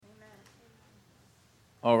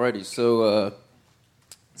Alrighty, so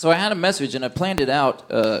I had a message and I planned it out.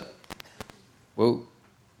 Whoa,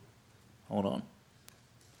 hold on.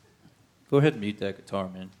 Go ahead and mute that guitar,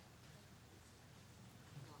 man.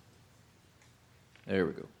 There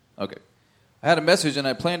we go. Okay. I had a message and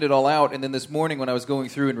I planned it all out, and then this morning when I was going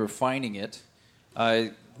through and refining it,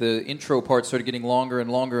 the intro part started getting longer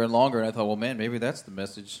and longer and longer, and I thought, well, man, maybe that's the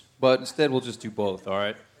message. But instead, we'll just do both, all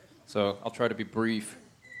right? So I'll try to be brief.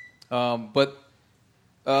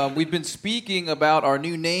 We've been speaking about our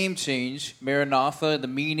new name change, Maranatha, and the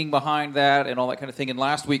meaning behind that and all that kind of thing. And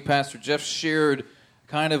last week, Pastor Jeff shared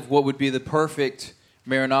kind of what would be the perfect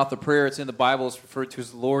Maranatha prayer. It's in the Bible. It's referred to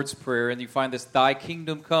as the Lord's Prayer. And you find this, thy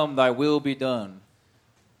kingdom come, thy will be done.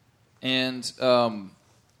 And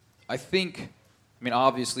I think,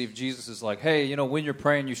 obviously, if Jesus is like, hey, when you're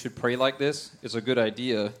praying, you should pray like this, it's a good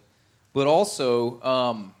idea. But also,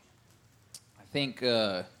 I think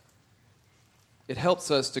it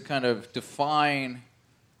helps us to kind of define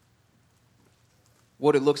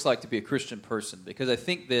what it looks like to be a Christian person. Because I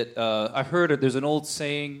think that I've heard there's an old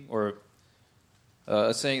saying, or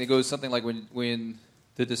a saying that goes something like when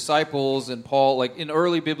the disciples and Paul, like in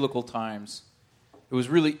early biblical times, it was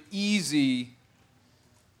really easy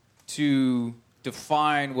to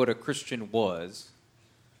define what a Christian was,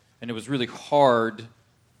 and it was really hard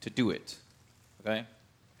to do it. Okay?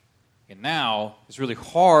 And now it's really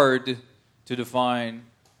hard to define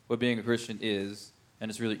what being a Christian is, and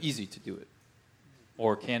it's really easy to do it.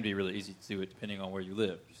 Or can be really easy to do it depending on where you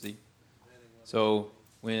live, you see? So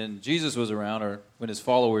when Jesus was around, or when his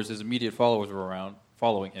immediate followers were around,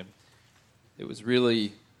 following him, it was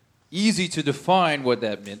really easy to define what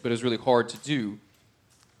that meant, but it was really hard to do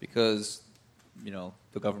because,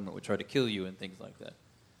 the government would try to kill you and things like that.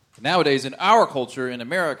 Nowadays, in our culture, in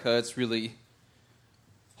America, it's really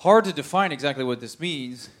hard to define exactly what this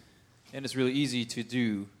means, and it's really easy to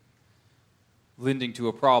do, lending to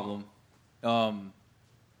a problem. And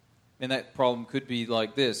that problem could be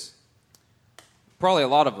like this. Probably a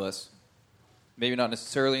lot of us, maybe not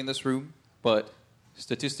necessarily in this room, but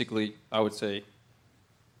statistically, I would say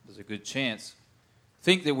there's a good chance,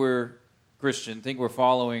 think that we're Christian, think we're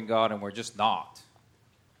following God, and we're just not.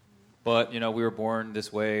 But, we were born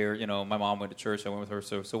this way, or, my mom went to church, I went with her,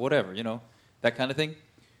 so whatever, that kind of thing.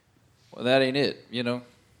 Well, that ain't it,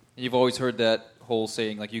 You've always heard that whole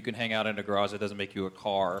saying, like, you can hang out in a garage, that doesn't make you a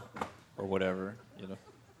car, or whatever,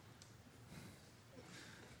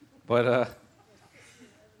 But,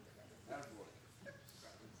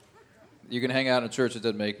 you can hang out in a church, it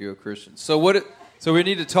doesn't make you a Christian. So we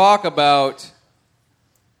need to talk about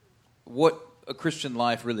what a Christian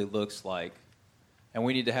life really looks like, and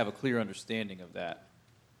we need to have a clear understanding of that.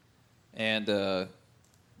 And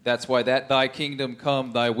that's why that thy kingdom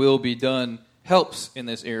come, thy will be done helps in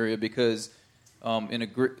this area, because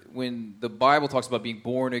when the Bible talks about being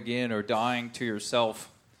born again or dying to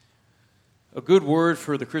yourself, a good word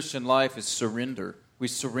for the Christian life is surrender. We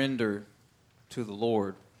surrender to the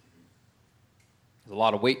Lord. There's a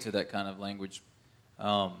lot of weight to that kind of language.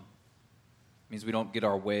 It means we don't get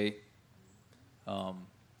our way.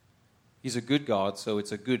 He's a good God, so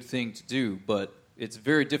it's a good thing to do, but it's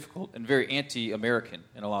very difficult and very anti-American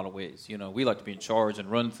in a lot of ways. We like to be in charge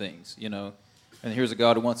and run things, And here's a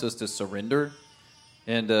God who wants us to surrender,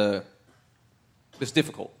 and it's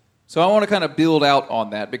difficult. So I want to kind of build out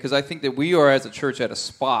on that, because I think that we are, as a church, at a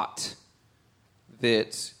spot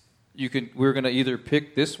that we're going to either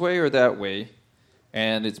pick this way or that way,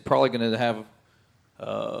 and it's probably going to have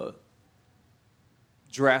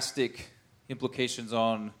drastic implications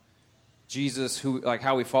on Jesus,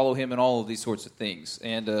 how we follow him, and all of these sorts of things.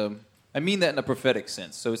 And I mean that in a prophetic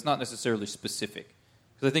sense, so it's not necessarily specific.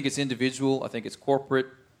 Because I think it's individual, I think it's corporate.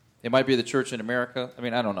 It might be the church in America.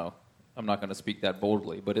 I don't know. I'm not going to speak that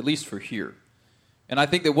boldly, but at least for here. And I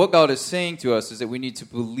think that what God is saying to us is that we need to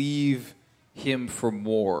believe him for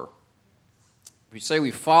more. If we say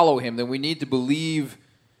we follow him, then we need to believe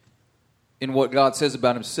in what God says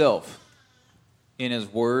about himself in his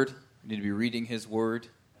word. We need to be reading his word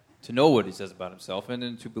to know what he says about himself and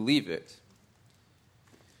then to believe it.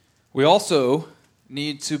 We also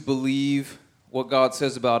need to believe what God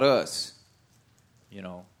says about us.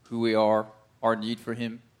 Who we are, our need for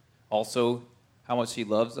him, also how much he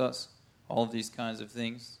loves us, all of these kinds of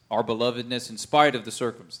things, our belovedness in spite of the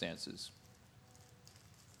circumstances.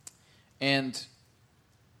 And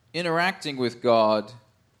interacting with God,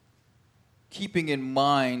 keeping in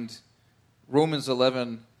mind Romans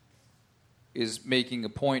 11 is making a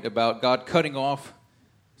point about God cutting off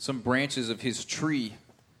some branches of his tree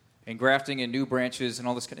and grafting in new branches and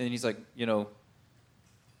all this. And he's like,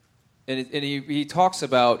 and he talks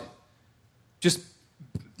about just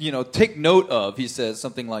take note of, he says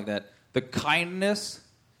something like that, the kindness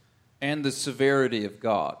and the severity of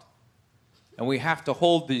God. And we have to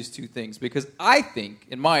hold these two things because I think,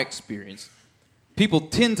 in my experience, people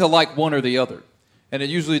tend to like one or the other. And it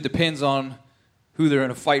usually depends on who they're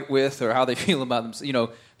in a fight with or how they feel about themselves.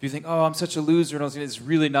 If you think, oh, I'm such a loser, it's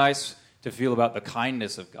really nice to feel about the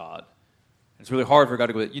kindness of God. It's really hard for God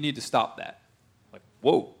to go, you need to stop that. Like,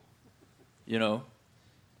 whoa.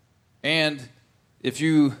 And if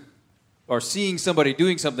you are seeing somebody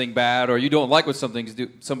doing something bad or you don't like what somebody's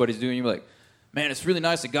doing, you're like, man, it's really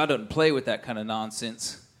nice that God doesn't play with that kind of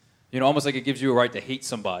nonsense. Almost like it gives you a right to hate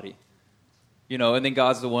somebody. And then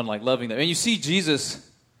God's the one like loving them. And you see Jesus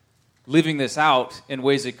living this out in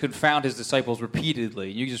ways that confound his disciples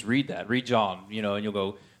repeatedly. You just read John, and you'll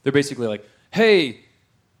go, they're basically like, hey,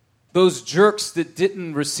 those jerks that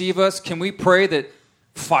didn't receive us, can we pray that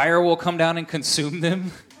fire will come down and consume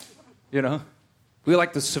them? We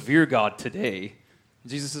like the severe God today.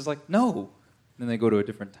 And Jesus is like, no. And then they go to a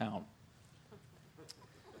different town.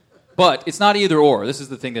 But it's not either or. This is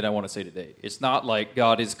the thing that I want to say today. It's not like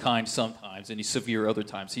God is kind sometimes and he's severe other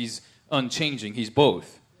times. He's unchanging. He's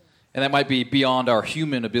both. And that might be beyond our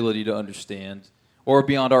human ability to understand or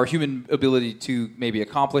beyond our human ability to maybe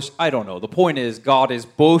accomplish. I don't know. The point is God is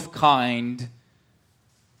both kind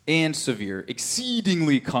and severe,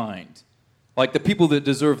 exceedingly kind. Like the people that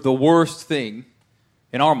deserve the worst thing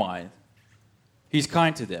in our mind, he's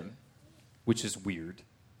kind to them, which is weird,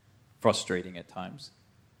 frustrating at times.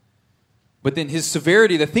 But then his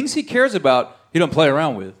severity, the things he cares about, he don't play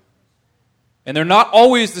around with. And they're not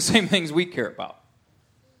always the same things we care about.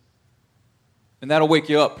 And that'll wake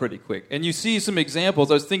you up pretty quick. And you see some examples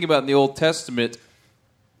I was thinking about in the Old Testament.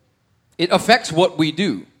 It affects what we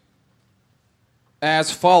do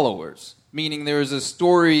as followers. Meaning there's a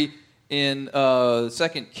story in 2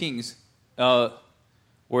 Kings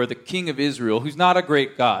where the king of Israel, who's not a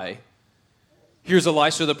great guy, hears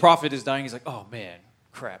Elisha, the prophet, is dying. He's like, oh man,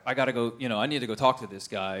 crap, I got to go, I need to go talk to this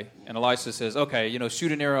guy. And Elisha says, okay,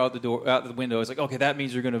 shoot an arrow out the window. It's like, okay, that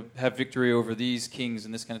means you're going to have victory over these kings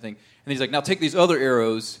and this kind of thing. And he's like, now take these other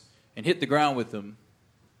arrows and hit the ground with them.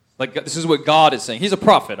 Like, this is what God is saying. He's a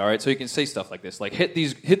prophet, all right, so he can say stuff like this. Like, hit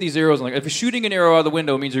these arrows. And like, if you're shooting an arrow out the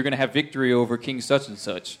window, it means you're going to have victory over king such and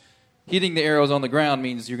such. Hitting the arrows on the ground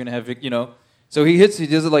means you're going to have, So he does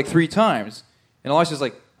it like 3 times. And Elisha's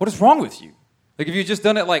like, what is wrong with you? Like, if you just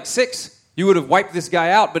done it like 6, you would have wiped this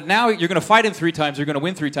guy out, but now you're going to fight him 3 times, you're going to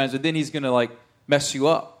win 3 times, and then he's going to, like, mess you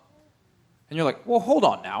up. And you're like, well, hold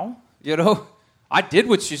on now. I did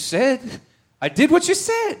what you said.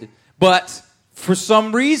 But for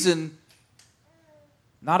some reason,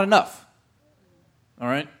 not enough. All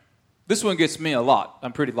right? This one gets me a lot.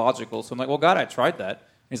 I'm pretty logical, so I'm like, well, God, I tried that.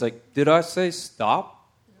 And he's like, did I say stop?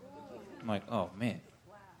 I'm like, oh, man.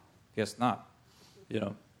 Guess not.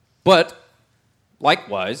 But,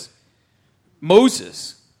 likewise,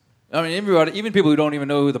 Moses. I mean, everybody, even people who don't even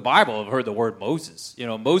know the Bible have heard the word Moses.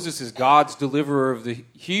 Moses is God's deliverer of the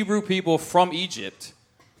Hebrew people from Egypt,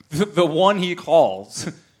 the one he calls,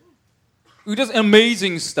 who does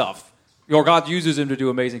amazing stuff. God uses him to do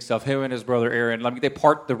amazing stuff. Him and his brother Aaron, they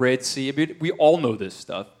part the Red Sea. I mean, we all know this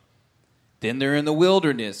stuff. Then they're in the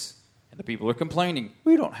wilderness, and the people are complaining,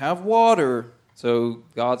 we don't have water. So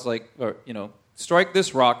God's like, strike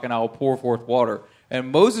this rock, and I will pour forth water.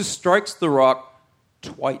 And Moses strikes the rock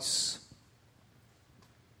twice.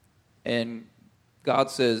 And God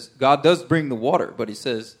does bring the water, but he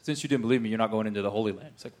says, since you didn't believe me, you're not going into the Holy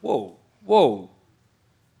Land. It's like, whoa.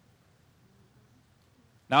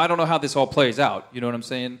 Now, I don't know how this all plays out. You know what I'm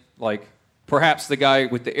saying? Like, perhaps the guy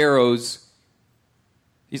with the arrows,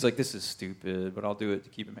 he's like, this is stupid, but I'll do it to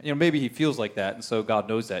keep him. Maybe he feels like that, and so God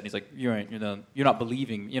knows that. And he's like, you're not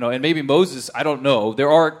believing. And maybe Moses, I don't know.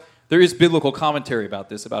 There is biblical commentary about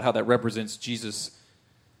this, about how that represents Jesus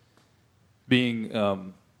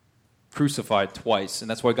being crucified twice, and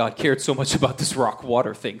that's why God cared so much about this rock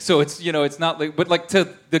water thing. So it's it's not like, but like to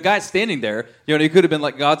the guy standing there, he could have been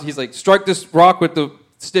like God. He's like, strike this rock with the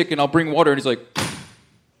stick, and I'll bring water. And he's like,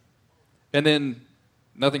 and then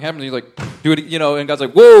nothing happens. He's like, do it, and God's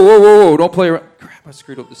like, whoa, don't play around. Crap, I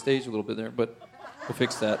screwed up the stage a little bit there, but we'll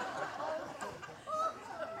fix that.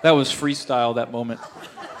 That was freestyle, that moment.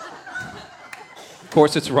 Of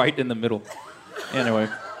course, it's right in the middle. Anyway,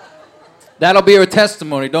 that'll be our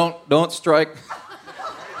testimony. Don't strike.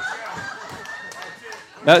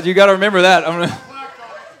 You got to remember that.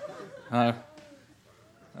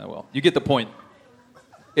 Well, you get the point.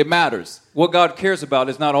 It matters. What God cares about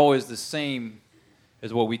is not always the same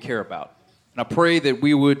as what we care about. And I pray that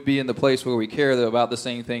we would be in the place where we care about the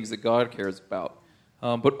same things that God cares about.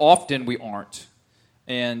 But often we aren't.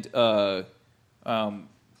 And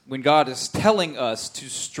when God is telling us to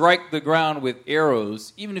strike the ground with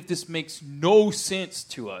arrows, even if this makes no sense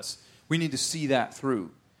to us, we need to see that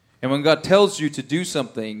through. And when God tells you to do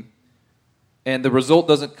something and the result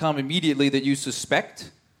doesn't come immediately that you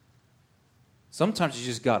suspect, sometimes you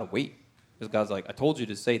just got to wait. Because God's like, I told you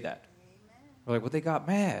to say that. We're like, well, they got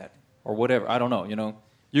mad or whatever. I don't know,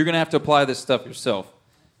 You're going to have to apply this stuff yourself.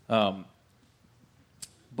 But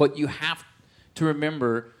you have to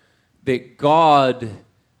remember that God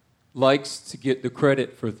likes to get the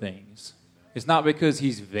credit for things. It's not because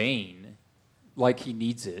he's vain, like he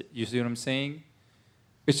needs it. You see what I'm saying?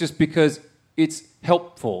 It's just because it's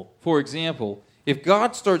helpful. For example, if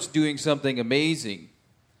God starts doing something amazing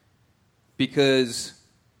because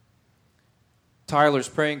Tyler's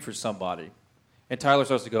praying for somebody, and Tyler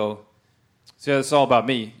starts to go, see, it's all about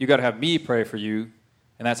me. You got to have me pray for you,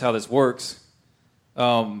 and that's how this works.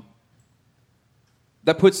 That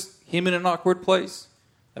puts him in an awkward place.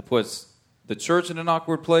 That puts the church in an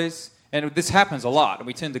awkward place. And this happens a lot, and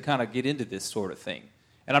we tend to kind of get into this sort of thing.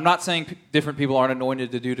 And I'm not saying different people aren't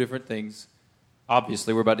anointed to do different things.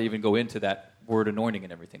 Obviously, we're about to even go into that word anointing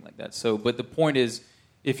and everything like that. But the point is,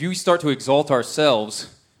 if you start to exalt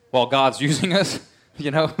ourselves while God's using us,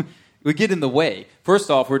 we get in the way. First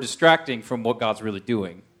off, we're distracting from what God's really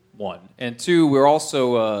doing, one. And two, we're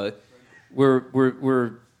also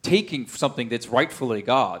we're taking something that's rightfully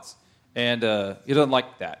God's. And he doesn't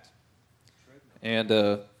like that.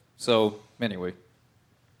 And so, anyway.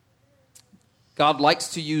 God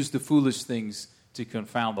likes to use the foolish things to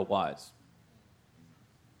confound the wise.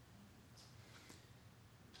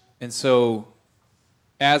 And so,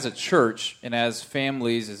 as a church and as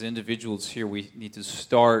families, as individuals here, we need to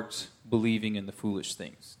start believing in the foolish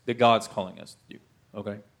things that God's calling us to do.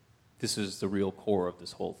 Okay? This is the real core of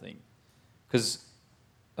this whole thing. Because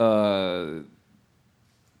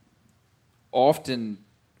often,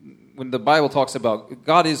 when the Bible talks about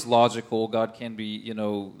God is logical, God can be,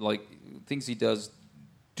 like things he does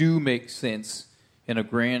do make sense in a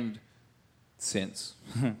grand sense.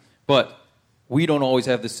 But we don't always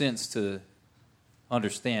have the sense to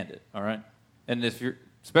understand it, all right? And if you're,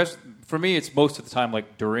 especially for me, it's most of the time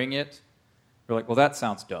like during it, you're like, well, that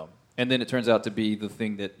sounds dumb. And then it turns out to be the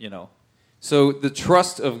thing that, So the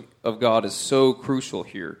trust of God is so crucial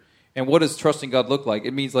here. And what does trusting God look like?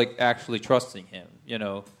 It means like actually trusting him,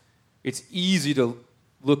 It's easy to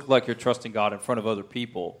look like you're trusting God in front of other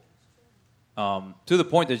people, to the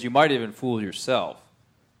point that you might even fool yourself.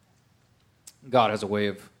 God has a way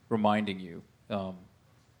of reminding you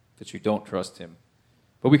that you don't trust him.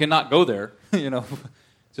 But we cannot go there,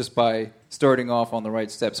 just by starting off on the right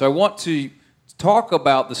step. So I want to talk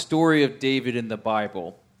about the story of David in the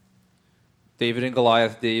Bible. David and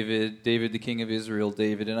Goliath, David the king of Israel,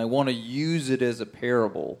 David. And I want to use it as a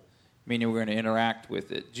parable, meaning we're going to interact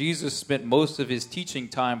with it. Jesus spent most of his teaching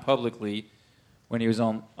time publicly when he was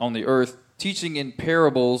on the earth, teaching in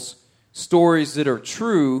parables, stories that are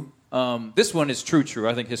true. This one is true,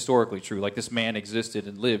 I think historically true, like this man existed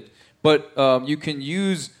and lived. But you can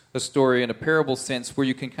use a story in a parable sense where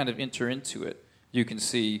you can kind of enter into it. You can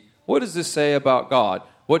see, what does this say about God?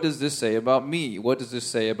 What does this say about me? What does this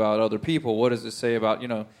say about other people? What does this say about,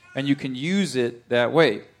 and you can use it that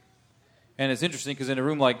way. And it's interesting because in a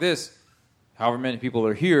room like this, however many people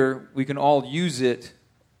are here, we can all use it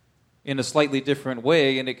in a slightly different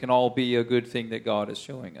way, and it can all be a good thing that God is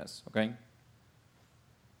showing us, okay?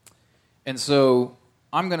 And so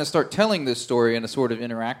I'm going to start telling this story in a sort of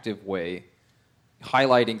interactive way,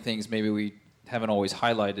 highlighting things maybe we haven't always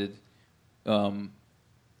highlighted.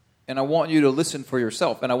 And I want you to listen for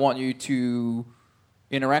yourself, and I want you to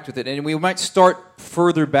interact with it. And we might start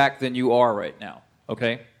further back than you are right now,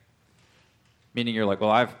 okay? Meaning you're like,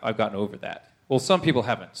 well, I've gotten over that. Well, some people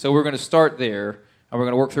haven't. So we're going to start there, and we're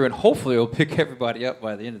going to work through, and hopefully it'll pick everybody up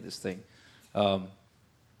by the end of this thing.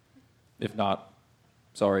 If not,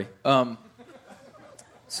 sorry.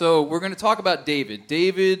 So we're going to talk about David.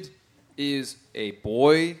 David is a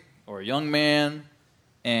boy or a young man,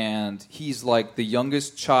 and he's like the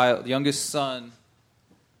youngest son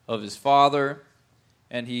of his father,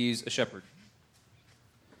 and he's a shepherd.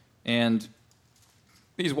 And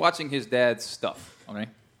he's watching his dad's stuff, okay?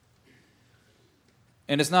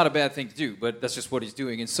 And it's not a bad thing to do, but that's just what he's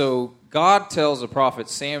doing. And so God tells the prophet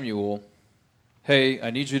Samuel, hey,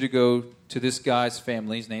 I need you to go to this guy's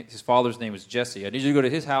family. His father's name is Jesse. I need you to go to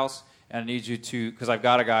his house, and I need you to, because I've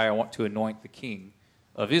got a guy I want to anoint the king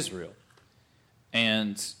of Israel.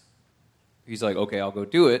 And he's like, okay, I'll go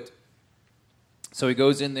do it. So he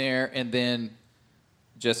goes in there, and then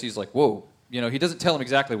Jesse's like, whoa. He doesn't tell him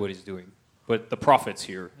exactly what he's doing, but the prophet's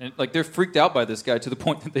here. And like they're freaked out by this guy to the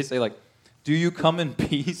point that they say like, do you come in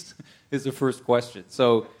peace? Is the first question.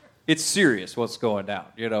 So it's serious what's going down,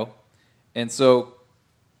 you know? And so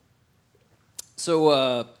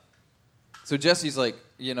Jesse's like,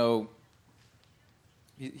 you know,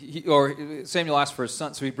 or Samuel asks for his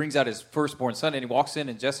son, so he brings out his firstborn son, and he walks in,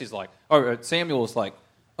 and Jesse's like, or Samuel is like,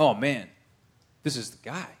 oh man, this is the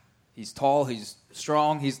guy. He's tall, he's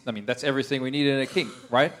strong, that's everything we need in a king,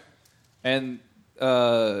 right? And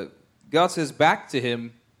God says back to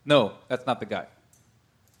him, no, that's not the guy.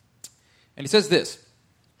 And he says this,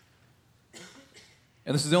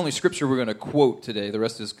 and this is the only scripture we're going to quote today. The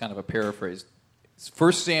rest is kind of a paraphrase. It's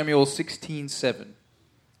 1 Samuel 16:7.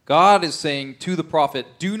 God is saying to the prophet,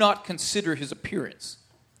 do not consider his appearance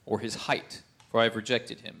or his height, for I have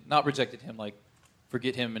rejected him. Not rejected him like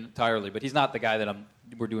forget him entirely, but he's not the guy that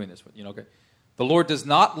we're doing this with. You know, okay? The Lord does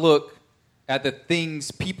not look at the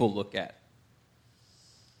things people look at.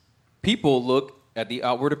 People look at the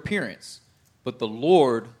outward appearance, but the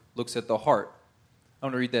Lord looks at the heart. I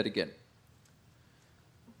want to read that again.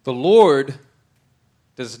 The Lord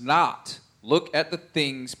does not look at the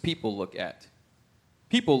things people look at.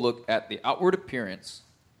 People look at the outward appearance,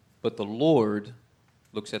 but the Lord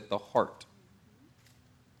looks at the heart.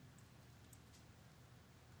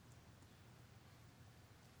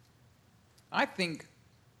 I think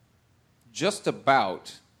just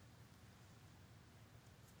about,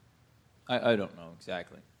 I don't know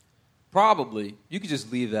exactly. Probably, you could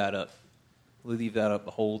just leave that up. Leave that up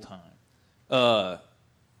the whole time.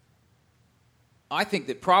 I think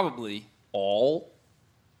that probably all,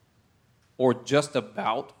 or just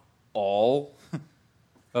about all,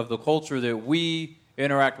 of the culture that we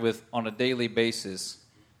interact with on a daily basis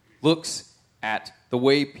looks at the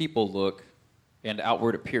way people look and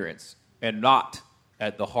outward appearance, and not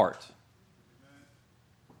at the heart.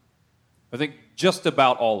 I think just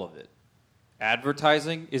about all of it.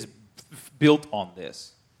 Advertising is built on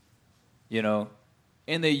this, you know,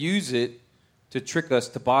 and they use it to trick us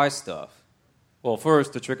to buy stuff. Well,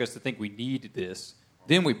 first to trick us to think we need this,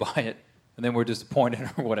 then we buy it, and then we're disappointed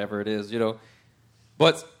or whatever it is, you know.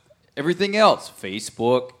 But everything else,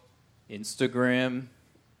 Facebook, Instagram,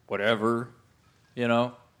 whatever, you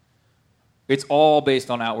know, it's all based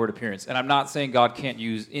on outward appearance. And I'm not saying God can't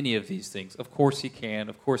use any of these things. Of course he can.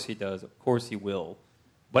 Of course he does. Of course he will.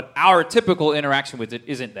 But our typical interaction with it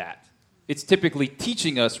isn't that. It's typically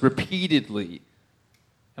teaching us repeatedly.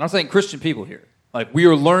 And I'm saying Christian people here. Like, we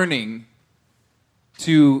are learning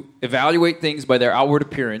to evaluate things by their outward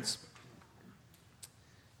appearance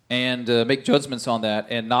and make judgments on that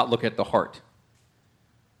and not look at the heart.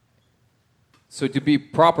 So to be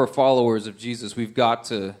proper followers of Jesus, we've got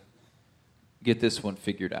to get this one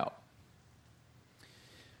figured out.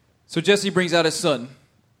 So Jesse brings out his son.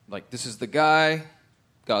 Like, this is the guy.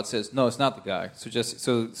 God says, no, it's not the guy.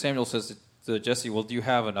 So Samuel says to Jesse, well, do you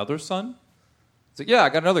have another son? He's like, yeah, I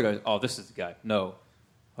got another guy. Oh, this is the guy. No.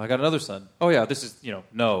 I got another son. Oh, yeah, this is,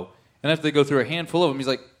 no. And after they go through a handful of them, he's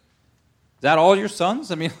like, is that all your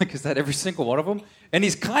sons? I mean, like, is that every single one of them? And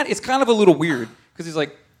it's kind of a little weird, because he's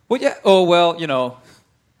like, well, yeah,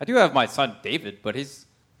 I do have my son David, but he's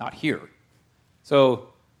not here. So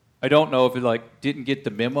I don't know if it, didn't get the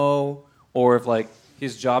memo, or if,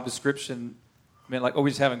 his job description meant, we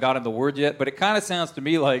just haven't gotten the word yet. But it kind of sounds to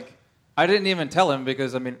me like I didn't even tell him,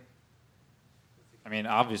 because, I mean,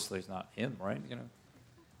 obviously it's not him, right?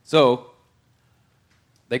 So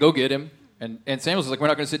they go get him, and Samuel's like, we're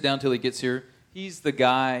not going to sit down until he gets here. He's the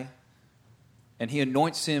guy, and he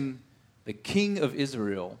anoints him the king of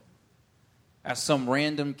Israel as some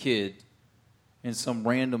random kid in some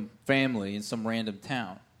random family in some random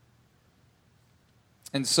town.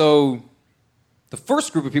 And so the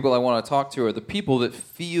first group of people I want to talk to are the people that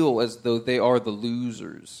feel as though they are the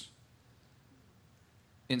losers.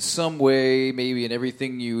 In some way, maybe in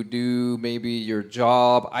everything you do, maybe your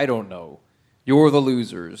job, I don't know. You're the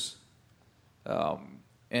losers.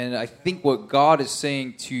 And I think what God is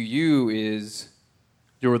saying to you is,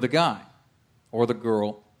 you're the guy or the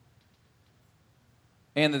girl,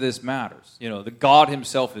 and that this matters. The God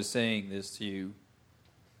himself is saying this to you.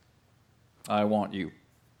 I want you.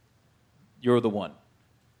 You're the one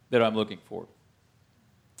that I'm looking for.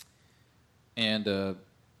 And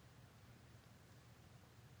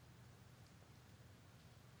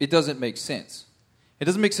it doesn't make sense. It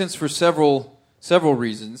doesn't make sense for several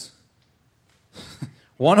reasons.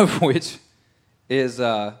 One of which is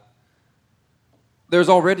there's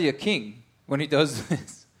already a king when he does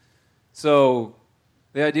this. So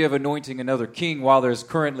the idea of anointing another king while there's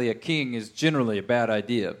currently a king is generally a bad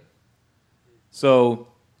idea. So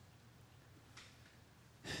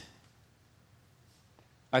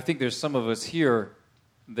I think there's some of us here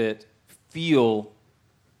that feel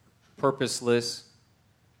purposeless,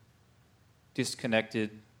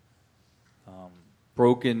 disconnected,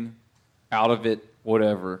 broken, out of it,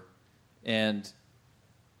 whatever. And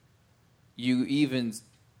you've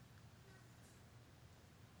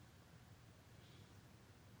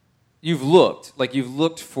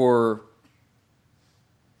looked for,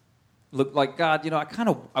 like, God,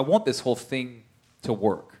 I want this whole thing to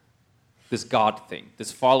work. This God thing,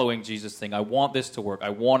 this following Jesus thing. I want this to work. I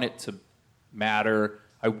want it to matter.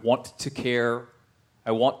 I want to care.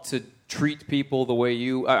 I want to treat people the way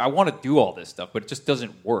I want to do all this stuff, but it just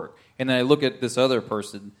doesn't work. And then I look at this other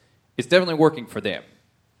person. It's definitely working for them,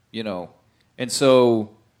 And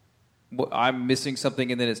so I'm missing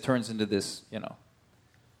something, and then it turns into this,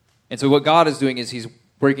 And so what God is doing is he's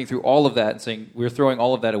breaking through all of that and saying, we're throwing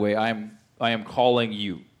all of that away. I am calling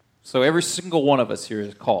you. So every single one of us here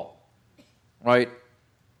is called, right?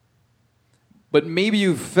 But maybe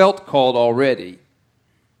you've felt called already,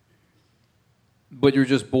 but you're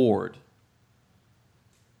just bored.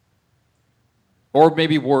 Or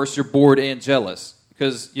maybe worse, you're bored and jealous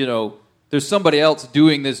because, there's somebody else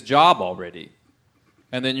doing this job already.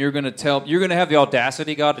 And then you're going to have the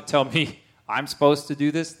audacity, God, to tell me I'm supposed to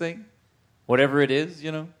do this thing, whatever it is,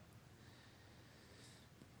 And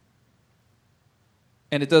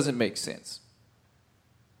it doesn't make sense.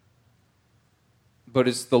 But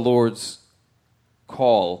it's the Lord's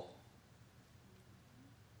call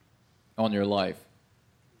on your life.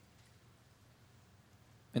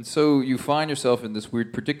 And so you find yourself in this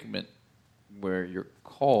weird predicament where you're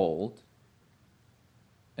called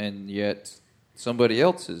and yet somebody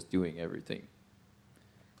else is doing everything.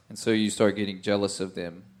 And so you start getting jealous of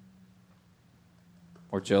them,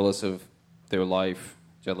 or jealous of their life,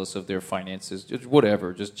 jealous of their finances, just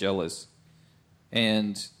whatever, just jealous.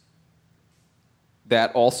 And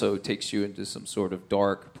that also takes you into some sort of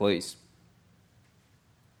dark place.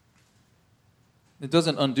 It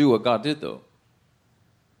doesn't undo what God did, though.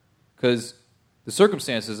 Because the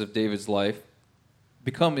circumstances of David's life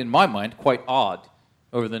become, in my mind, quite odd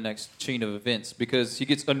over the next chain of events, because he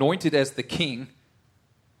gets anointed as the king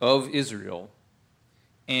of Israel.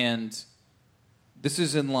 And this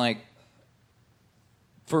is in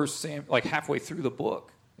halfway through the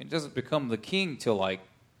book. It doesn't become the king till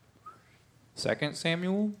 2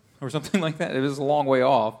 Samuel or something like that. It was a long way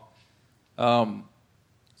off. So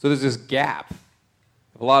there's this gap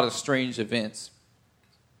of a lot of strange events.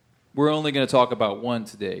 We're only going to talk about one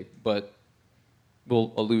today, but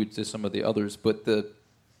we'll allude to some of the others. But the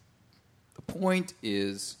point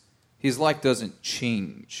is, his life doesn't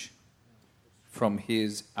change from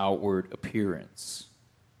his outward appearance.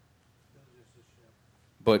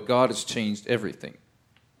 But God has changed everything.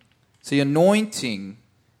 See, anointing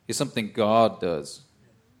is something God does.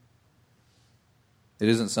 It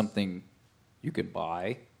isn't something you can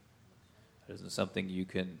buy. It isn't something you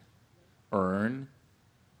can earn.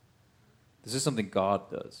 This is something God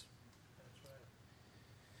does.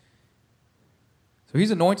 So he's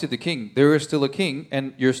anointed the king. There is still a king,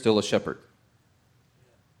 and you're still a shepherd.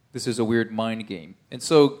 This is a weird mind game. And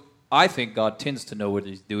so I think God tends to know what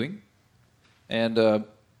he's doing. And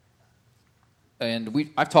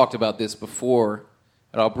I've talked about this before,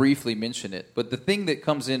 and I'll briefly mention it. But the thing that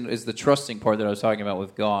comes in is the trusting part that I was talking about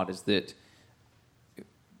with God, is that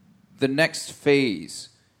the next phase,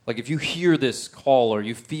 like if you hear this call or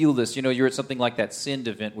you feel this, you're at something like that Send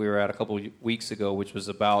event we were at a couple of weeks ago, which was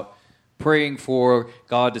about praying for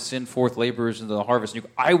God to send forth laborers into the harvest. And you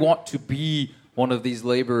go, I want to be one of these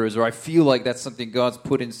laborers, or I feel like that's something God's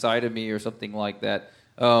put inside of me or something like that.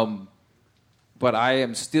 But I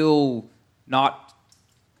am still not,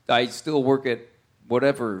 I still work at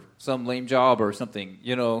whatever, some lame job or something,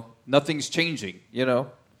 nothing's changing,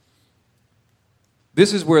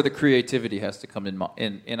 This is where the creativity has to come in,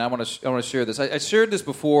 and I want to share this. I shared this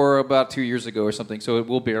before about 2 years ago or something, so it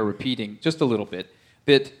will bear repeating just a little bit.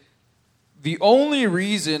 That the only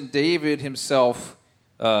reason David himself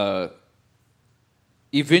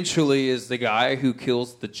eventually is the guy who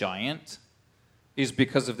kills the giant is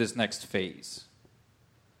because of this next phase.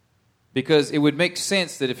 Because it would make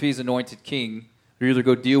sense that if he's anointed king, you either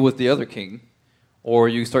go deal with the other king, or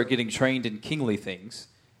you start getting trained in kingly things,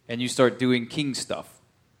 and you start doing king stuff.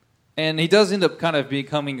 And he does end up kind of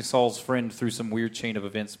becoming Saul's friend through some weird chain of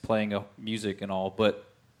events, playing music and all.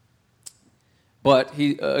 But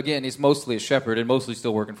he, again, he's mostly a shepherd and mostly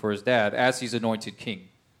still working for his dad as he's anointed king.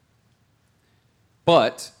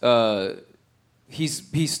 But he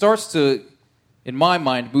starts to, in my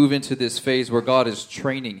mind, move into this phase where God is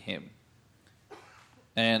training him.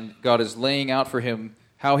 And God is laying out for him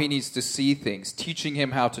how he needs to see things, teaching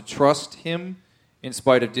him how to trust him in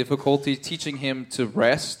spite of difficulty, teaching him to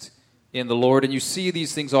rest in the Lord. And you see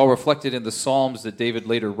these things all reflected in the Psalms that David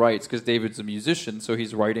later writes, because David's a musician, so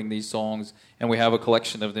he's writing these songs, and we have a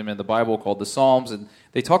collection of them in the Bible called the Psalms, and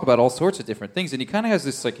they talk about all sorts of different things. And he kind of has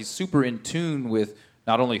this, like, he's super in tune with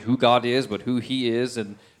not only who God is, but who he is.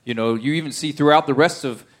 And, you know, you even see throughout the rest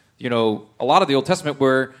of, you know, a lot of the Old Testament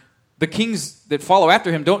where the kings that follow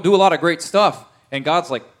after him don't do a lot of great stuff. And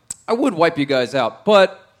God's like, I would wipe you guys out,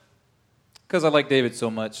 but because I like David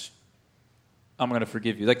so much, I'm going to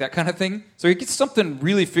forgive you. Like that kind of thing. So he gets something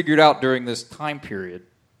really figured out during this time period.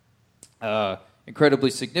 Incredibly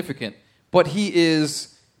significant. But he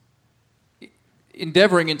is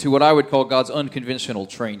endeavoring into what I would call God's unconventional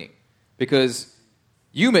training. Because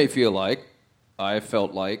you may feel like, I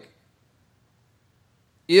felt like,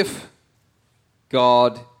 if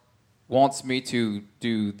God wants me to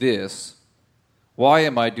do this, why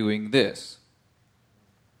am I doing this?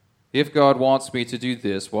 If God wants me to do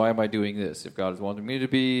this, why am I doing this? If God is wanting me to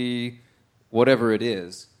be whatever it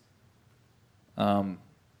is. I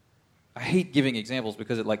hate giving examples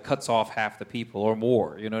because it like cuts off half the people or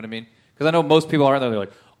more, you know what I mean? Because I know most people aren't there, they're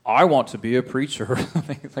like, I want to be a preacher or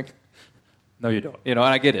something. It's like, no you don't, you know,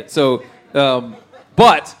 and I get it. So,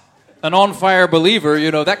 but an on-fire believer,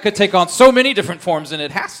 you know, that could take on so many different forms, and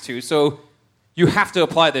it has to, so you have to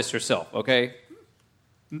apply this yourself, okay?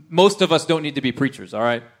 Most of us don't need to be preachers, all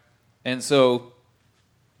right? And so,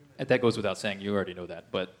 and that goes without saying, you already know that,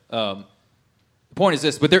 but the point is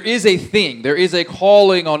this, but there is a thing, there is a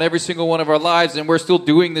calling on every single one of our lives, and we're still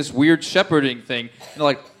doing this weird shepherding thing, and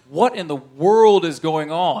like, what in the world is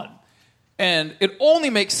going on? And it only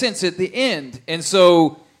makes sense at the end, and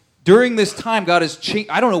so during this time, God has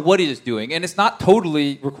changed, I don't know what he is doing, and it's not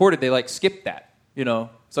totally recorded, they like skipped that, you know?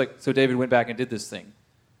 It's like, so David went back and did this thing.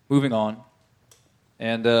 Moving on.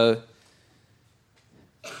 And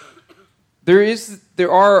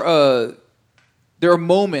there are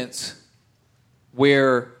moments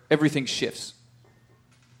where everything shifts,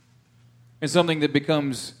 and something that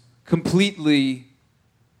becomes completely,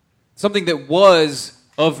 something that was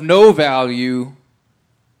of no value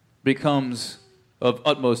becomes of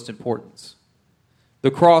utmost importance.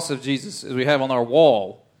 The cross of Jesus, as we have on our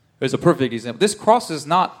wall, is a perfect example. This cross is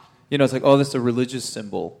not, you know, it's like, oh, this is a religious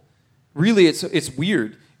symbol. Really, it's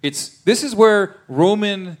weird. This is where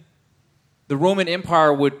the Roman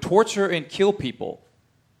Empire would torture and kill people.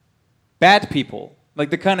 Bad people.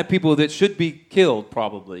 Like the kind of people that should be killed,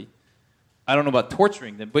 probably. I don't know about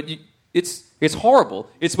torturing them, but it's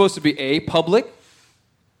horrible. It's supposed to be public,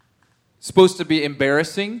 supposed to be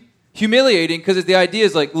embarrassing, humiliating, because the idea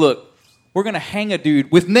is like, look, we're going to hang a dude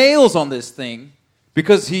with nails on this thing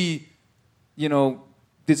because he, you know,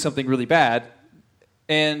 did something really bad.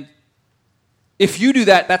 And if you do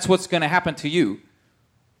that, that's what's going to happen to you.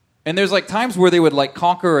 And there's like times where they would like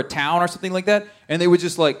conquer a town or something like that, and they would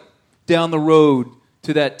just like down the road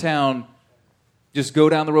to that town, just go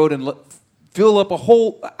down the road and fill up a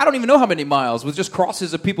whole, I don't even know how many miles, with just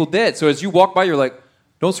crosses of people dead. So as you walk by, you're like,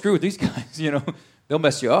 don't screw with these guys, you know. They'll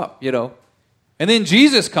mess you up, you know. And then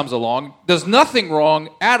Jesus comes along, does nothing wrong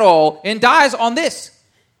at all, and dies on this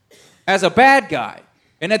as a bad guy.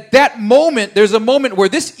 And at that moment, there's a moment where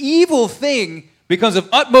this evil thing becomes of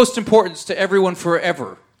utmost importance to everyone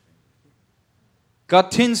forever. God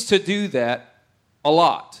tends to do that a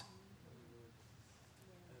lot.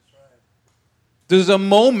 There's a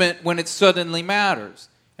moment when it suddenly matters.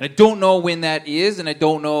 And I don't know when that is, and I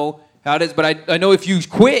don't know how it is, but I know if you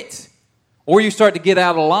quit, or you start to get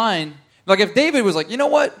out of line, like if David was like, you know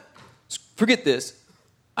what, forget this,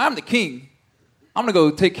 I'm the king, I'm going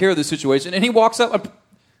to go take care of this situation, and he walks up,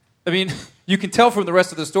 I mean, you can tell from the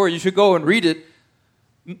rest of the story, you should go and read it.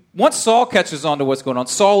 Once Saul catches on to what's going on,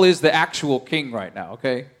 Saul is the actual king right now,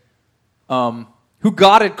 okay? Who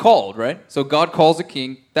God had called, right? So God calls a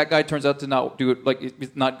king. That guy turns out to not do it, like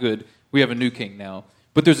it's not good. We have a new king now.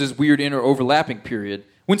 But there's this weird inner overlapping period.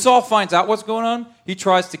 When Saul finds out what's going on, he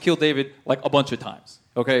tries to kill David like a bunch of times,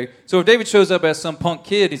 okay? So if David shows up as some punk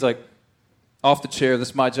kid, he's like, off the chair, this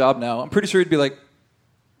is my job now. I'm pretty sure he'd be like,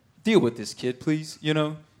 deal with this kid, please, you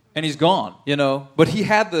know? And he's gone, you know? But he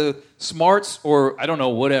had the smarts, or I don't know,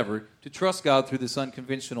 whatever, to trust God through this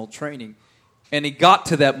unconventional training. And he got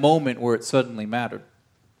to that moment where it suddenly mattered.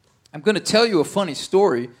 I'm going to tell you a funny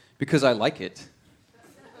story because I like it.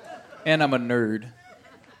 And I'm a nerd.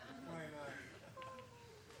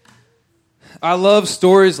 I love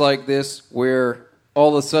stories like this where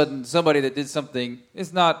all of a sudden somebody that did something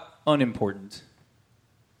is not unimportant.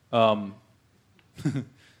 But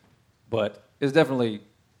it's definitely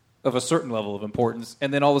of a certain level of importance.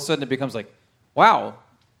 And then all of a sudden it becomes like, wow,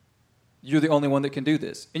 you're the only one that can do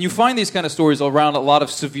this. And you find these kind of stories around a lot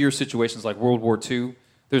of severe situations like World War II.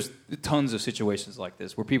 There's tons of situations like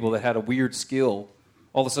this where people that had a weird skill,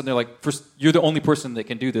 all of a sudden they're like, first, you're the only person that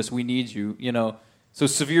can do this. We need you, you know. So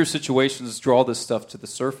severe situations draw this stuff to the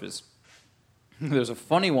surface. There's a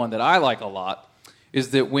funny one that I like a lot,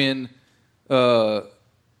 is that when the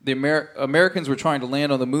Americans were trying to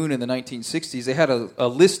land on the moon in the 1960s, they had a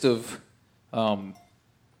list of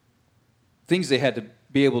things they had to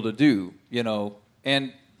be able to do, you know.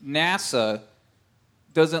 And NASA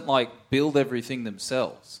doesn't like build everything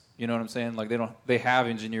themselves. You know what I'm saying? Like they have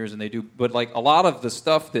engineers and they do, but like a lot of the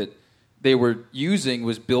stuff that they were using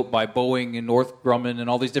was built by Boeing and Northrop Grumman and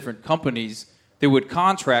all these different companies that would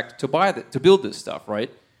contract to build this stuff,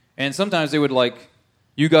 right? And sometimes they would like,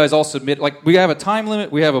 you guys all submit, like we have a time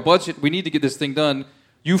limit, we have a budget, we need to get this thing done.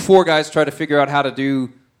 You 4 guys try to figure out how to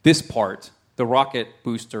do this part, the rocket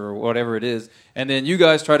booster or whatever it is, and then you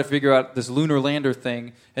guys try to figure out this lunar lander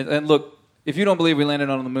thing. And look, if you don't believe we landed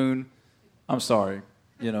on the moon, I'm sorry,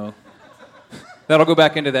 you know. That'll go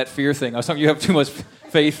back into that fear thing. You have too much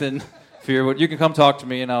faith in fear. But you can come talk to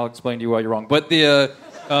me, and I'll explain to you why you're wrong. But it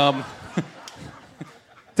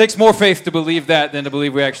takes more faith to believe that than to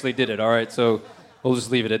believe we actually did it, all right? So we'll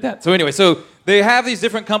just leave it at that. So anyway, so they have these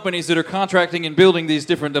different companies that are contracting and building these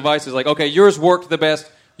different devices. Like, okay, yours worked the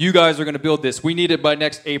best. You guys are going to build this. We need it by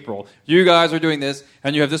next April. You guys are doing this,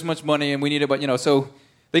 and you have this much money, and we need it by, you know. So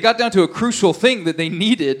they got down to a crucial thing that they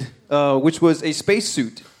needed, which was a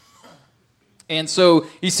spacesuit. And so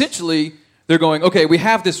essentially, they're going, okay, we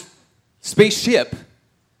have this spaceship,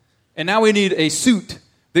 and now we need a suit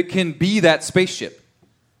that can be that spaceship.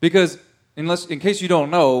 Because, in case you don't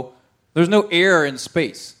know, there's no air in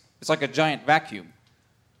space. It's like a giant vacuum.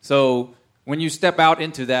 So when you step out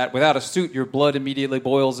into that without a suit, your blood immediately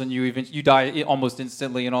boils and you die almost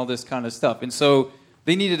instantly and all this kind of stuff. And so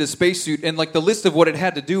they needed a spacesuit, and like the list of what it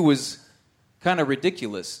had to do was kind of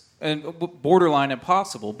ridiculous and borderline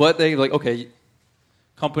impossible. But they like, okay,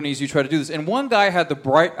 companies, you try to do this. And one guy had the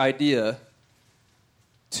bright idea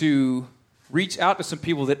to reach out to some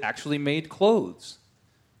people that actually made clothes.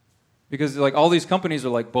 Because like all these companies are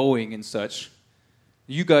like Boeing and such.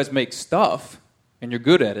 You guys make stuff, and you're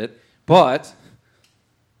good at it, but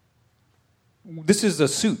this is a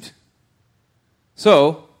suit.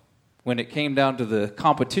 So when it came down to the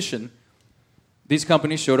competition, these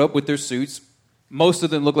companies showed up with their suits. Most of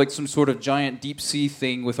them looked like some sort of giant deep sea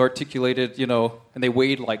thing with articulated, you know, and they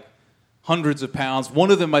weighed like hundreds of pounds.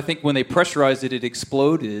 One of them, I think, when they pressurized it, it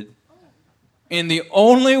exploded. And the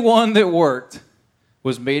only one that worked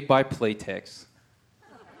was made by Playtex.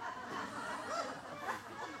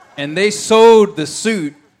 And they sewed the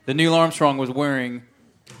suit that Neil Armstrong was wearing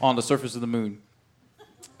on the surface of the moon.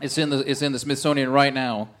 It's in the Smithsonian right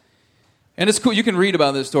now. And it's cool. You can read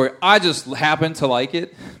about this story. I just happen to like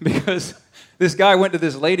it because this guy went to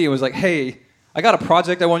this lady and was like, hey, I got a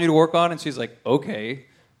project I want you to work on. And she's like, okay,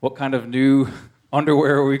 what kind of new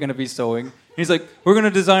underwear are we going to be sewing? And he's like, we're going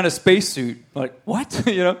to design a spacesuit. Like, what?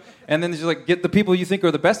 You know? And then she's like, get the people you think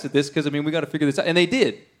are the best at this because, I mean, we got to figure this out. And they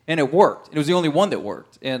did. And it worked. It was the only one that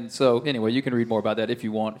worked. And so, anyway, you can read more about that if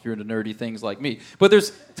you want, if you're into nerdy things like me. But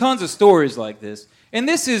there's tons of stories like this. And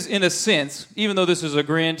this is, in a sense, even though this is a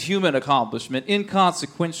grand human accomplishment,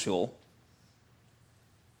 inconsequential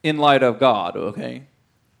in light of God, okay?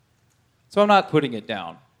 So I'm not putting it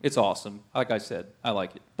down. It's awesome. Like I said, I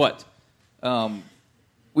like it. But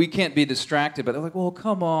we can't be distracted. But they're like, well,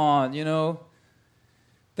 come on, you know.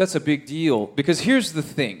 That's a big deal. Because here's the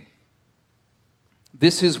thing.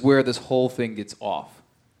 This is where this whole thing gets off,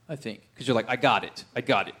 I think. Because you're like, I got it.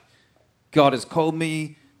 God has called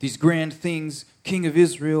me these grand things, King of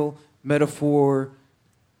Israel, metaphor,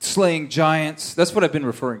 slaying giants. That's what I've been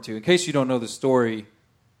referring to. In case you don't know the story,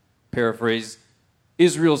 paraphrase,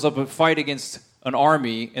 Israel's up a fight against an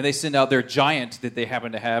army, and they send out their giant that they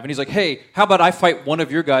happen to have. And he's like, hey, how about I fight one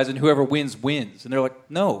of your guys, and whoever wins, wins. And they're like,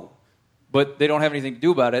 no. But they don't have anything to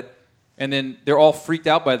do about it. And then they're all freaked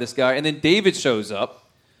out by this guy. And then David shows up.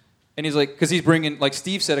 And he's like, because he's bringing, like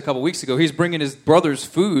Steve said a couple weeks ago, he's bringing his brother's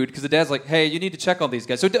food. Because the dad's like, hey, you need to check on these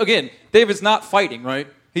guys. So again, David's not fighting, right?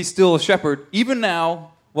 He's still a shepherd, even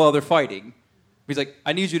now, while they're fighting. He's like,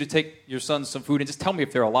 I need you to take your sons some food and just tell me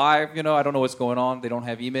if they're alive. You know, I don't know what's going on. They don't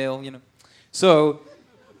have email, you know. So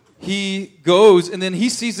he goes, and then he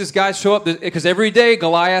sees this guy show up. Because every day,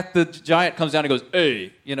 Goliath, the giant, comes down and goes,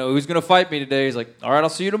 hey, you know, who's going to fight me today? He's like, all right, I'll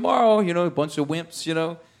see you tomorrow. You know, a bunch of wimps, you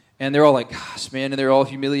know. And they're all like, gosh, man, and they're all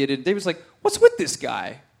humiliated. And David's like, what's with this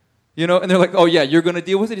guy? You know, and they're like, oh, yeah, you're going to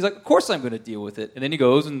deal with it? He's like, of course I'm going to deal with it. And then he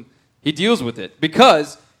goes and he deals with it.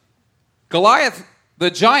 Because Goliath,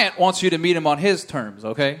 the giant, wants you to meet him on his terms,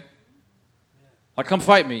 okay? Like, come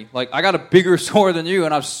fight me. Like, I got a bigger sword than you,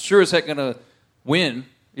 and I'm sure as heck going to win,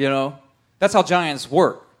 you know. That's how giants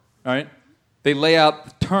work, right? They lay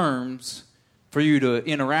out terms for you to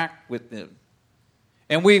interact with them.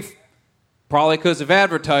 And we've, probably because of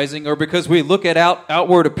advertising or because we look at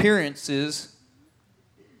outward appearances,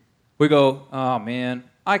 we go, oh, man,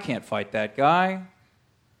 I can't fight that guy.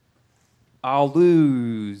 I'll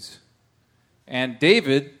lose. And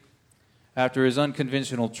David, after his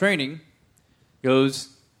unconventional training, goes,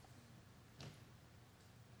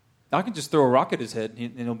 I can just throw a rock at his head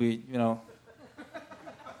and he'll be, you know,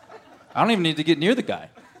 I don't even need to get near the guy,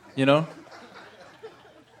 you know.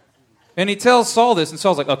 And he tells Saul this, and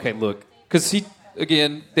Saul's like, okay, look, because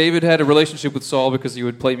David had a relationship with Saul because he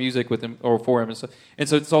would play music with him or for him and stuff. And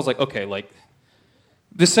so Saul's like, okay, like,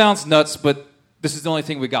 this sounds nuts, but this is the only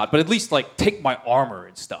thing we got. But at least, like, take my armor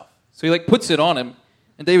and stuff. So he, like, puts it on him,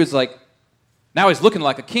 and David's like, now he's looking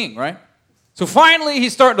like a king, right? So finally,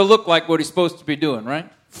 he's starting to look like what he's supposed to be doing,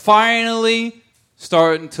 right? Finally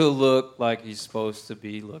starting to look like he's supposed to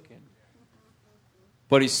be looking.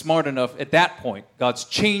 But he's smart enough at that point. God's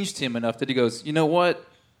changed him enough that he goes, you know what?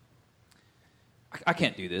 I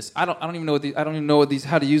can't do this. I don't even know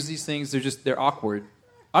how to use these things. They're awkward.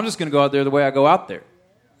 I'm just going to go out there the way I go out there.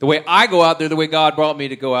 The way I go out there, the way God brought me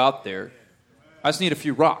to go out there. I just need a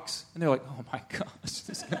few rocks. And they're like, oh my gosh,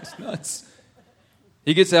 this guy's nuts.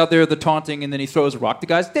 He gets out there, the taunting, and then he throws a rock. The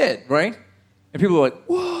guy's dead, right? And people are like,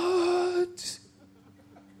 what?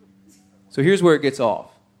 So here's where it gets off.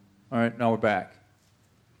 All right, now we're back.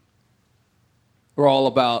 We're all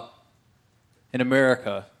about, in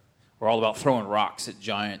America, we're all about throwing rocks at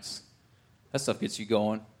giants. That stuff gets you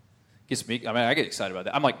going. Gets me, I get excited about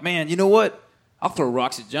that. I'm like, man, you know what? I'll throw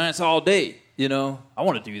rocks at giants all day, you know? I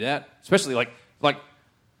want to do that. Especially like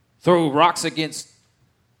throw rocks against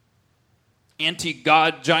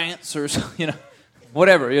anti-God giants or, you know,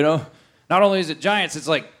 whatever, you know? Not only is it giants, it's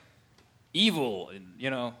like evil, and,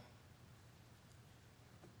 you know.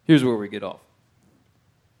 Here's where we get off.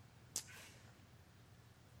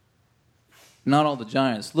 Not all the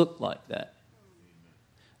giants look like that.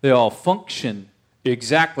 They all function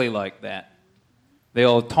exactly like that. They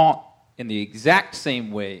all taunt in the exact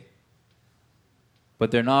same way,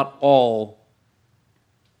 but they're not all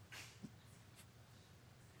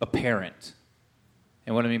apparent.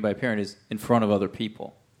 And what I mean by apparent is in front of other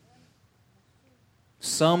people.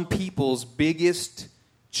 Some people's biggest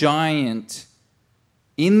giant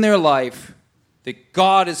in their life that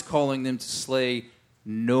God is calling them to slay,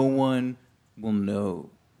 no one will know.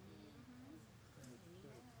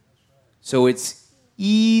 So it's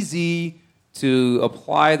easy to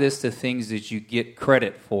apply this to things that you get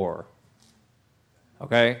credit for.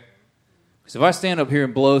 Okay? Because if I stand up here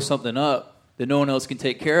and blow something up that no one else can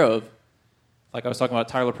take care of, like I was talking about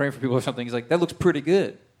Tyler praying for people or something, he's like, that looks pretty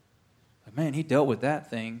good. Like, man, he dealt with that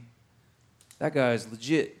thing. That guy's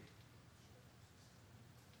legit.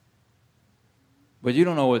 But you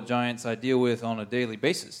don't know what giants I deal with on a daily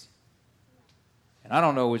basis. And I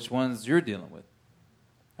don't know which ones you're dealing with.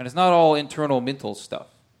 And it's not all internal mental stuff.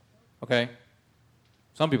 Okay?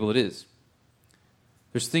 Some people it is.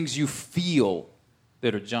 There's things you feel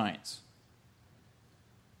that are giants.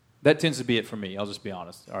 That tends to be it for me. I'll just be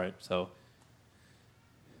honest. All right, so.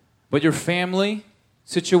 But your family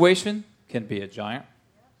situation can be a giant.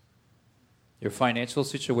 Your financial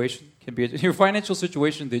situation can be your financial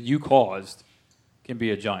situation that you caused can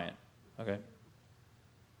be a giant. Okay?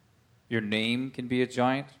 Your name can be a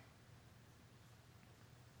giant.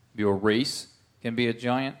 Your race can be a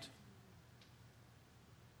giant.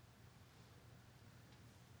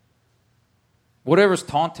 Whatever's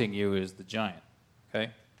taunting you is the giant,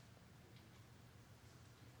 okay?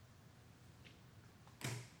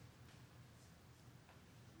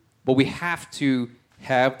 But we have to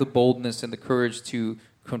have the boldness and the courage to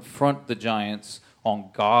confront the giants on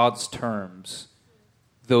God's terms,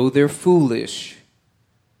 though they're foolish,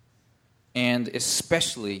 and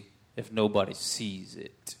especially if nobody sees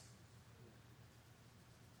it.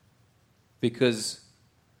 Because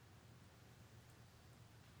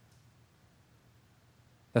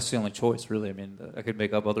that's the only choice, really. I mean, I could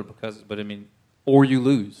make up other because, but I mean, or you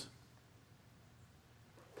lose.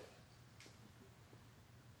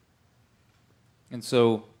 And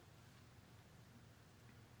so,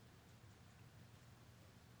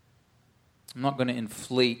 I'm not going to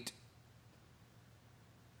inflate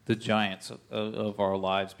the giants of our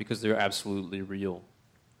lives because they're absolutely real.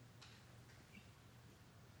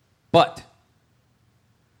 But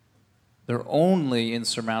they're only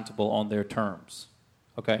insurmountable on their terms.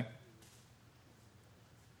 Okay?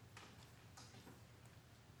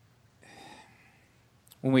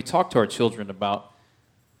 when we talk to our children about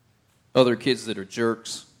other kids that are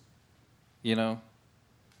jerks, you know,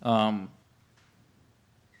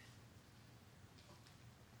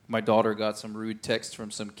 my daughter got some rude text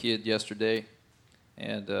from some kid yesterday,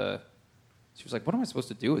 and she was like, what am I supposed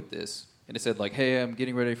to do with this? And it said, like, hey, I'm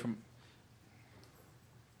getting ready from...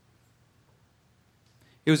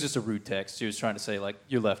 It was just a rude text. She was trying to say, like,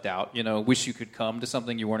 you're left out, you know, wish you could come to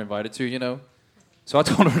something you weren't invited to, you know. So I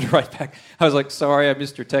told her to write back. I was like, sorry, I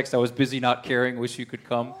missed your text. I was busy not caring. Wish you could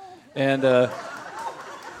come. And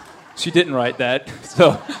she didn't write that.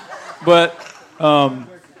 So, but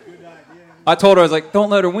I told her, I was like,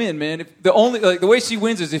 don't let her win, man. If the way she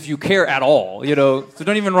wins is if you care at all, you know. So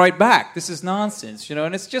don't even write back. This is nonsense, you know.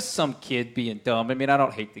 And it's just some kid being dumb. I mean, I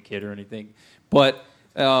don't hate the kid or anything, but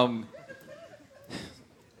Lord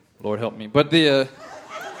help me. But the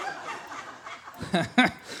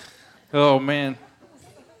oh man.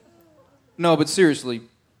 No, but seriously,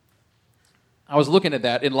 I was looking at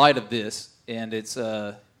that in light of this, and it's,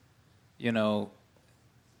 you know,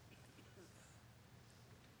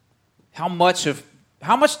 how much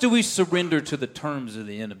do we surrender to the terms of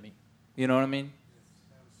the enemy? You know what I mean?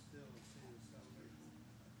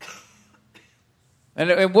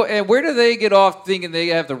 And where do they get off thinking they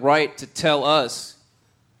have the right to tell us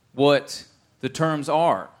what the terms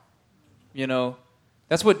are? You know,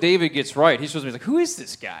 that's what David gets right. He's supposed to be like, who is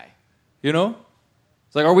this guy? You know?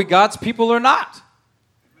 It's like, are we God's people or not?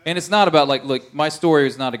 And it's not about, like, look, my story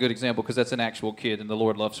is not a good example because that's an actual kid and the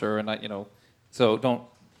Lord loves her, and you know, so don't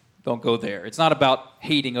go there. It's not about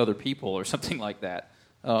hating other people or something like that.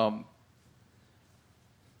 It's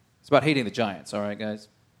about hating the giants, all right, guys?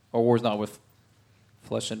 Our war's not with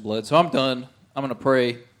flesh and blood. So I'm done. I'm going to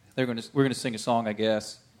pray. We're going to sing a song, I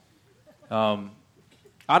guess. I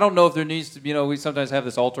don't know if there needs to be, you know, we sometimes have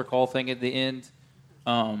this altar call thing at the end.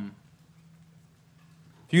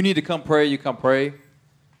 If you need to come pray, you come pray.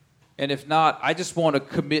 And if not, I just want a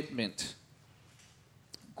commitment.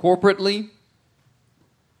 Corporately,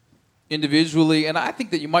 individually, and I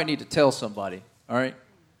think that you might need to tell somebody, all right?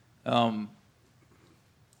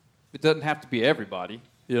 It doesn't have to be everybody,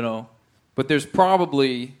 you know. But there's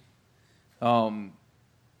probably the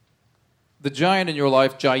giant in your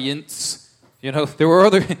life, giants. You know, there were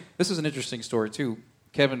other... This is an interesting story, too.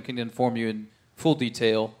 Kevin can inform you in full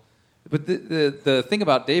detail. But the thing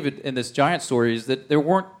about David in this giant story is that there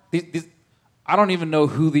weren't... I don't even know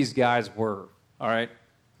who these guys were, all right?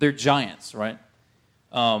 They're giants, right?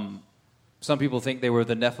 Some people think they were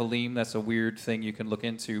the Nephilim. That's a weird thing you can look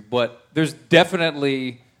into. But there's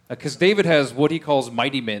definitely... Because David has what he calls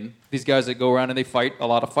mighty men. These guys that go around and they fight a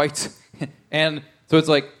lot of fights. And so it's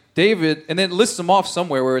like David... And then it lists them off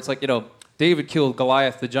somewhere where it's like, you know, David killed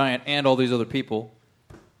Goliath the giant and all these other people.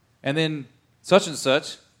 And then such and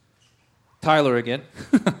such... Tyler again.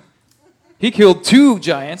 He killed 2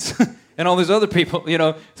 giants and all these other people, you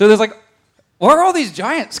know. So there's like, where are all these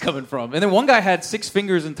giants coming from? And then one guy had 6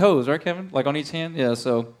 fingers and toes, right, Kevin? Like on each hand? Yeah,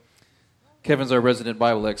 so Kevin's our resident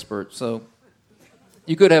Bible expert. So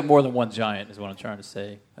you could have more than one giant is what I'm trying to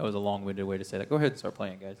say. That was a long-winded way to say that. Go ahead and start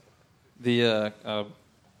playing, guys.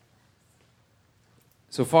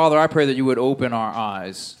 So, Father, I pray that you would open our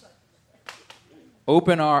eyes.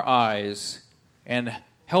 Open our eyes and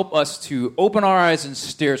help us to open our eyes and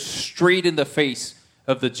stare straight in the face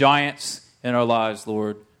of the giants in our lives,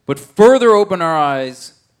 Lord. But further open our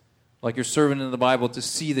eyes, like your servant in the Bible, to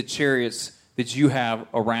see the chariots that you have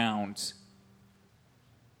around.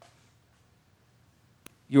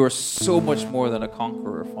 You are so much more than a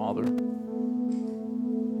conqueror, Father.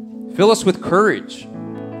 Fill us with courage.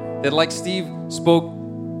 That like Steve spoke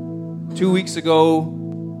 2 weeks ago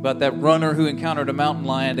about that runner who encountered a mountain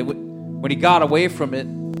lion, that when he got away from it,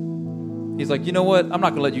 he's like, you know what? I'm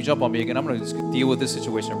not going to let you jump on me again. I'm going to just deal with this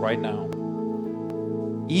situation right now.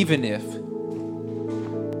 Even if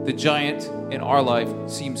the giant in our life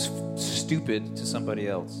seems stupid to somebody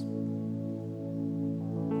else.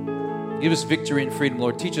 Give us victory and freedom,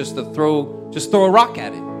 Lord. Teach us to throw a rock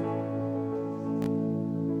at it.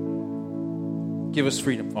 Give us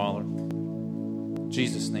freedom, Father. In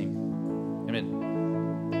Jesus' name.